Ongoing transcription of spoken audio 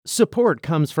Support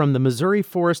comes from the Missouri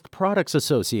Forest Products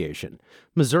Association.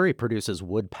 Missouri produces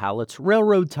wood pallets,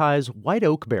 railroad ties, white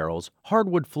oak barrels,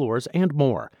 hardwood floors, and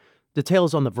more.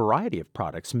 Details on the variety of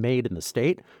products made in the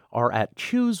state are at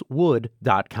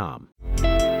choosewood.com.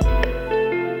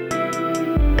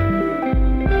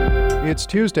 It's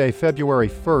Tuesday, February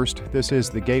 1st. This is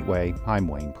The Gateway. I'm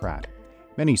Wayne Pratt.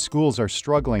 Many schools are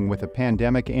struggling with a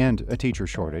pandemic and a teacher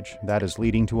shortage. That is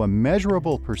leading to a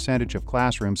measurable percentage of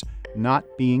classrooms not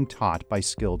being taught by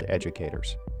skilled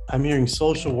educators. I'm hearing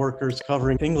social workers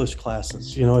covering English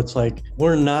classes. It's like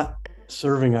we're not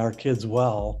serving our kids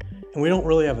well, and we don't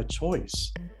really have a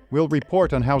choice. We'll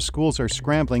report on how schools are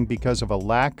scrambling because of a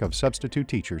lack of substitute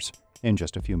teachers in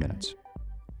just a few minutes.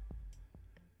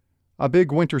 A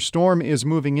big winter storm is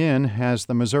moving in as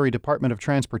the Missouri Department of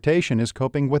Transportation is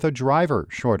coping with a driver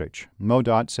shortage.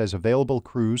 MoDOT says available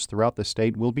crews throughout the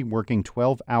state will be working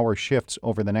 12-hour shifts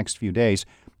over the next few days,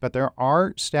 but there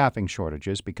are staffing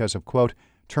shortages because of, quote,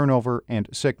 turnover and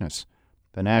sickness.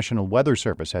 The National Weather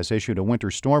Service has issued a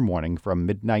winter storm warning from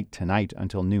midnight tonight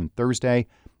until noon Thursday.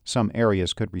 Some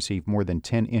areas could receive more than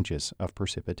 10 inches of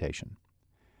precipitation.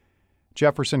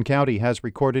 Jefferson County has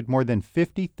recorded more than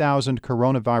 50,000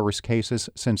 coronavirus cases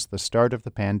since the start of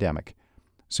the pandemic.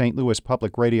 St. Louis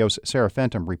Public Radio's Sarah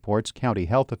Fenton reports county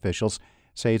health officials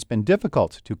say it's been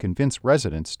difficult to convince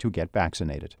residents to get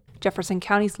vaccinated. Jefferson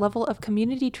County's level of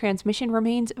community transmission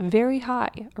remains very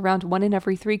high. Around 1 in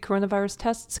every 3 coronavirus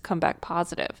tests come back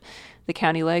positive. The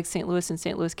county lags St. Louis and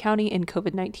St. Louis County in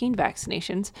COVID-19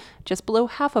 vaccinations. Just below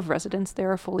half of residents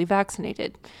there are fully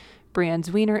vaccinated. Brianne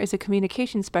Zwiener is a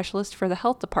communications specialist for the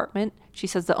health department. She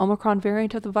says the Omicron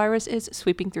variant of the virus is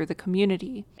sweeping through the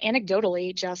community.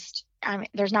 Anecdotally,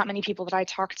 there's not many people that I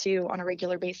talk to on a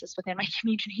regular basis within my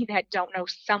community that don't know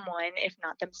someone, if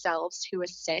not themselves, who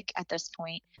is sick at this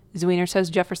point. Zwiener says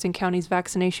Jefferson County's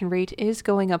vaccination rate is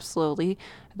going up slowly,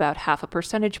 about 0.5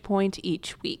 percentage point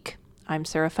each week. I'm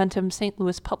Sarah Fenton, St.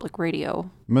 Louis Public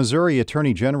Radio. Missouri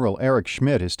Attorney General Eric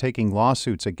Schmidt is taking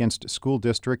lawsuits against school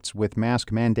districts with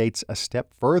mask mandates a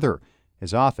step further.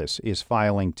 His office is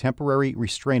filing temporary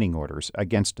restraining orders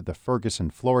against the Ferguson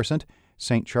Florissant,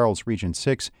 St. Charles Region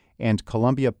 6, and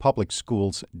Columbia Public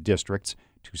Schools districts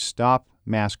to stop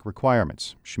mask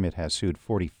requirements. Schmidt has sued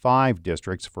 45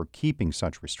 districts for keeping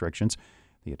such restrictions.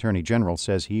 The Attorney General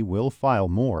says he will file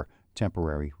more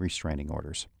temporary restraining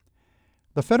orders.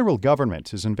 The federal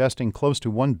government is investing close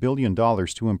to $1 billion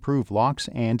to improve locks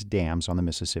and dams on the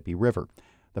Mississippi River.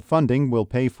 The funding will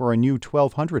pay for a new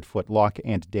 1,200-foot lock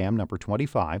and dam number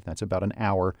 25, that's about an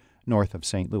hour north of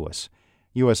St. Louis.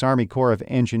 U.S. Army Corps of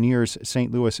Engineers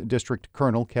St. Louis District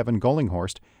Colonel Kevin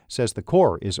Gollinghorst says the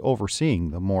Corps is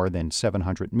overseeing the more than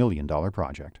 $700 million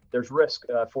project. There's risk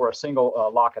for a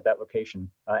single lock at that location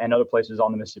and other places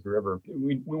on the Mississippi River.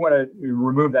 We want to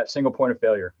remove that single point of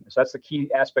failure. So that's the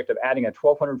key aspect of adding a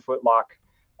 1,200-foot lock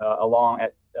along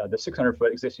at the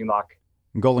 600-foot existing lock.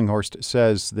 Gollinghorst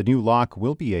says the new lock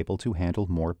will be able to handle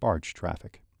more barge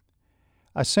traffic.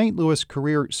 A St. Louis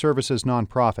career services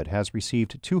nonprofit has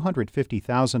received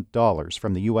 $250,000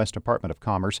 from the U.S. Department of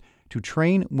Commerce to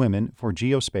train women for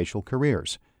geospatial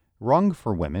careers. Rung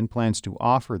for Women plans to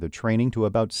offer the training to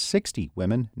about 60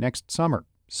 women next summer.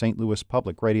 St. Louis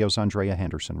Public Radio's Andrea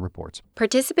Henderson reports.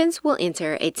 Participants will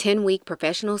enter a 10-week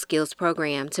professional skills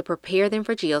program to prepare them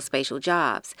for geospatial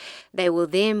jobs. They will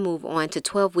then move on to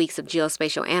 12 weeks of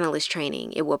geospatial analyst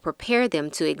training. It will prepare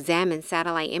them to examine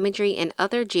satellite imagery and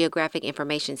other geographic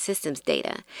information systems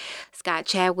data. Scott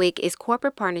Chadwick is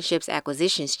Corporate Partnerships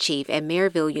Acquisitions Chief at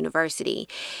Maryville University.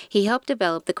 He helped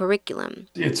develop the curriculum.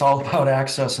 It's all about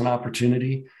access and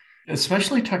opportunity,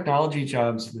 especially technology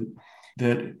jobs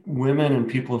that women and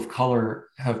people of color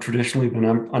have traditionally been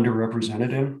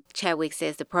underrepresented in. Chadwick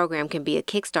says the program can be a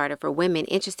kickstarter for women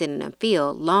interested in a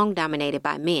field long dominated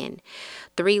by men.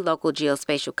 3 local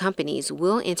geospatial companies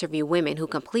will interview women who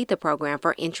complete the program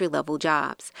for entry-level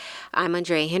jobs. I'm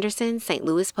Andrea Henderson, St.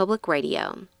 Louis Public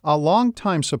Radio. A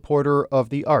longtime supporter of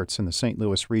the arts in the St.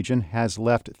 Louis region has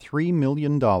left $3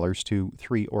 million to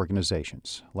 3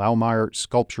 organizations. Laumeyer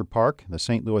Sculpture Park, the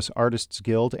St. Louis Artists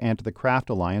Guild, and the Craft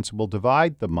Alliance will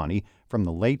divide the money from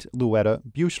the late Luetta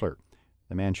Buechler.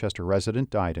 The Manchester resident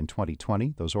died in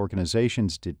 2020. Those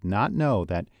organizations did not know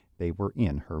that they were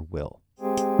in her will.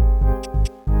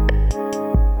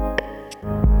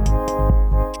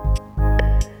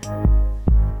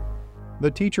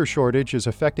 The teacher shortage is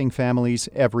affecting families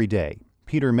every day.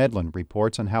 Peter Medlin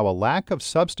reports on how a lack of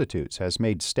substitutes has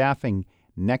made staffing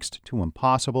next to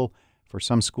impossible for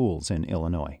some schools in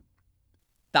Illinois.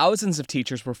 Thousands of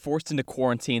teachers were forced into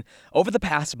quarantine over the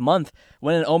past month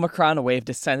when an Omicron wave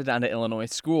descended onto Illinois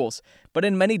schools. But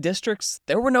in many districts,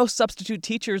 there were no substitute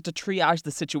teachers to triage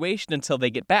the situation until they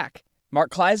get back. Mark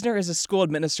Kleisner is a school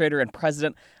administrator and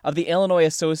president of the Illinois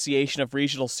Association of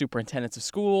Regional Superintendents of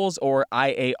Schools, or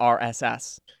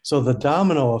IARSS. So the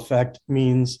domino effect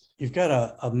means you've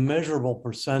got a measurable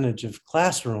percentage of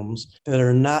classrooms that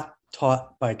are not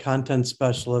taught by content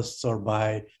specialists or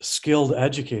by skilled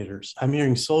educators. I'm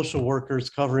hearing social workers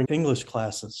covering English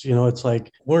classes. It's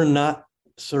like we're not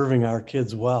serving our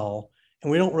kids well,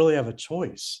 and we don't really have a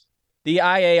choice. The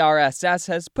IARSS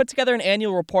has put together an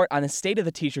annual report on the state of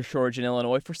the teacher shortage in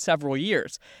Illinois for several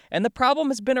years. And the problem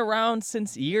has been around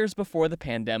since years before the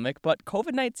pandemic, but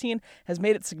COVID-19 has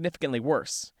made it significantly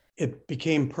worse. It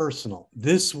became personal.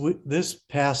 This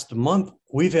past month,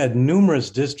 we've had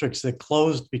numerous districts that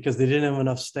closed because they didn't have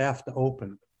enough staff to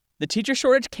open. The teacher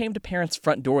shortage came to parents'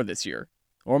 front door this year.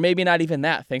 Or maybe not even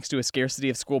that, thanks to a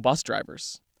scarcity of school bus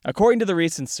drivers. According to the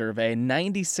recent survey,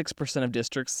 96% of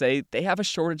districts say they have a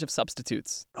shortage of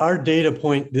substitutes. Our data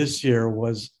point this year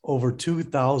was over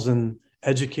 2,000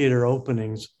 educator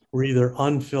openings were either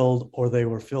unfilled or they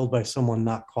were filled by someone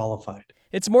not qualified.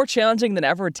 It's more challenging than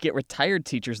ever to get retired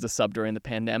teachers to sub during the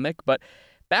pandemic, but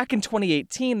back in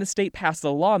 2018, the state passed a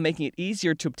law making it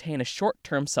easier to obtain a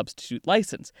short-term substitute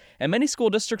license. And many school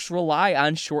districts rely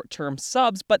on short-term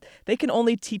subs, but they can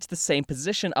only teach the same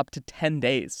position up to 10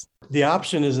 days. The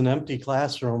option is an empty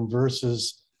classroom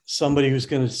versus somebody who's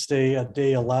going to stay at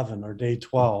day 11 or day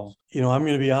 12. I'm going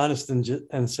to be honest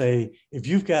and say, if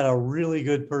you've got a really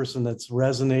good person that's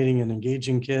resonating and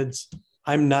engaging kids,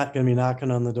 I'm not going to be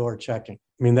knocking on the door checking.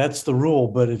 That's the rule,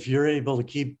 but if you're able to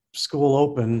keep school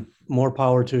open, more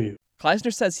power to you.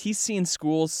 Kleisner says he's seen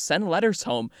schools send letters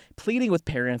home pleading with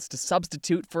parents to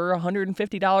substitute for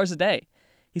 $150 a day.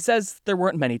 He says there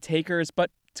weren't many takers, but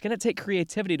it's going to take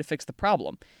creativity to fix the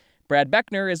problem. Brad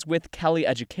Beckner is with Kelly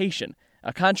Education,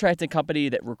 a contracting company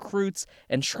that recruits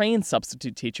and trains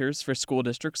substitute teachers for school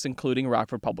districts, including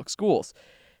Rockford Public Schools.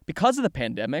 Because of the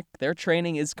pandemic, their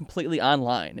training is completely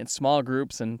online in small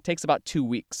groups and takes about 2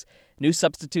 weeks. New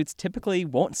substitutes typically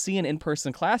won't see an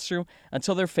in-person classroom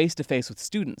until they're face-to-face with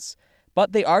students.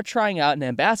 But they are trying out an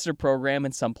ambassador program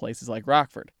in some places like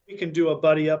Rockford. We can do a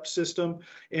buddy-up system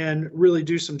and really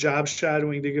do some job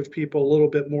shadowing to give people a little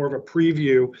bit more of a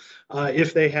preview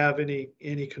if they have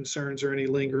any concerns or any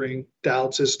lingering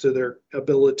doubts as to their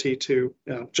ability to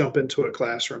jump into a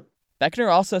classroom.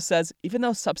 Beckner also says even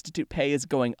though substitute pay is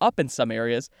going up in some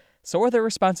areas, so are their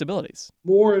responsibilities.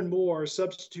 More and more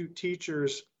substitute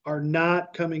teachers are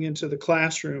not coming into the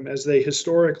classroom as they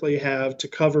historically have to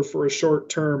cover for a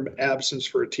short-term absence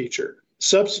for a teacher.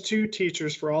 Substitute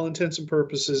teachers, for all intents and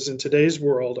purposes in today's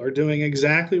world, are doing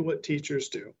exactly what teachers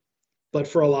do, but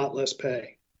for a lot less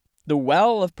pay. The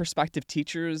well of prospective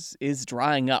teachers is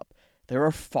drying up. There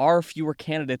are far fewer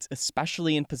candidates,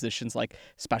 especially in positions like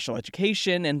special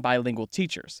education and bilingual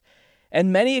teachers.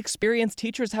 And many experienced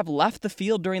teachers have left the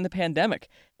field during the pandemic.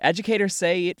 Educators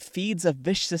say it feeds a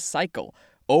vicious cycle.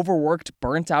 Overworked,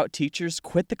 burnt-out teachers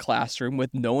quit the classroom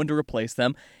with no one to replace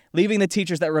them, leaving the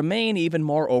teachers that remain even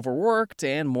more overworked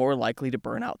and more likely to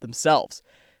burn out themselves.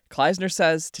 Kleisner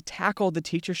says to tackle the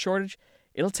teacher shortage,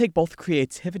 it'll take both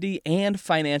creativity and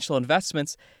financial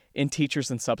investments in teachers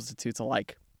and substitutes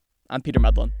alike. I'm Peter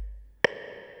Medlin.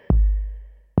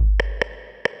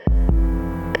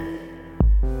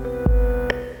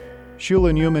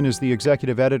 Shula Newman is the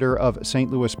executive editor of St.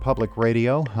 Louis Public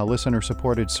Radio, a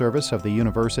listener-supported service of the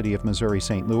University of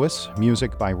Missouri-St. Louis.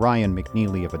 Music by Ryan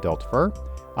McNeely of Adult Fur.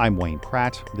 I'm Wayne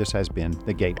Pratt. This has been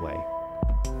The Gateway.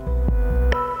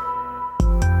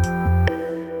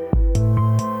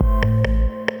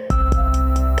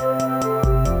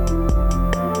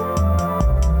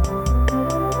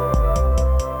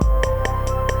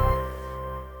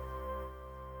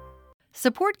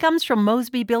 Support comes from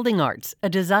Mosby Building Arts, a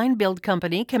design-build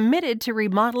company committed to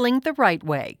remodeling the right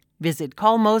way. Visit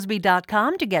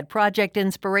callmosby.com to get project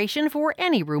inspiration for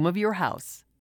any room of your house.